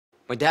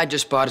My dad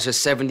just bought us a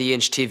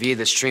 70-inch TV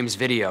that streams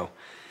video.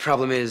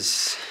 Problem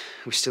is,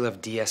 we still have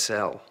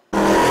DSL.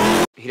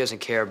 He doesn't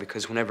care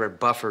because whenever it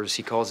buffers,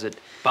 he calls it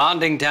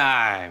bonding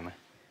time.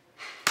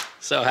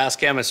 So how's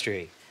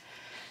chemistry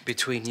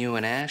between you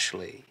and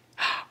Ashley?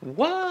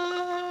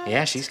 What?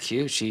 Yeah, she's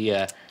cute. She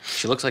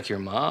looks like your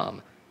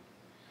mom.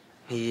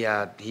 He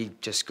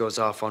just goes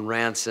off on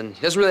rants and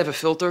he doesn't really have a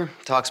filter.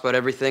 Talks about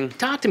everything.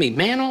 Talk to me,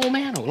 mano,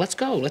 mano. Let's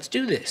go. Let's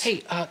do this.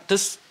 Hey,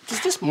 does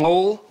this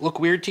mole look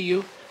weird to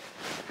you?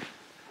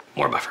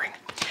 More buffering.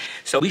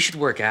 So we should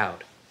work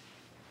out.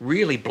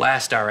 Really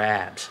blast our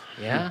abs.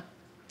 Yeah?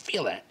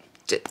 Feel that.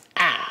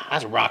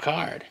 That's rock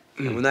hard.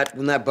 And when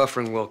that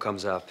buffering wheel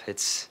comes up,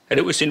 it's... And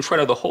it was in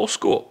front of the whole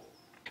school.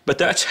 But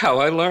that's how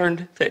I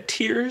learned that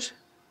tears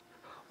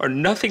are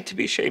nothing to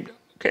be ashamed of,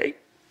 okay?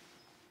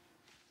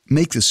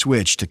 Make the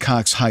switch to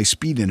Cox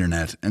high-speed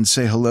internet and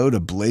say hello to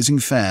blazing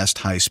fast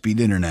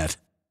high-speed internet.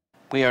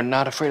 We are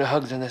not afraid of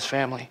hugs in this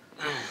family.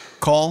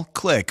 Call,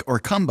 click, or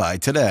come by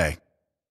today.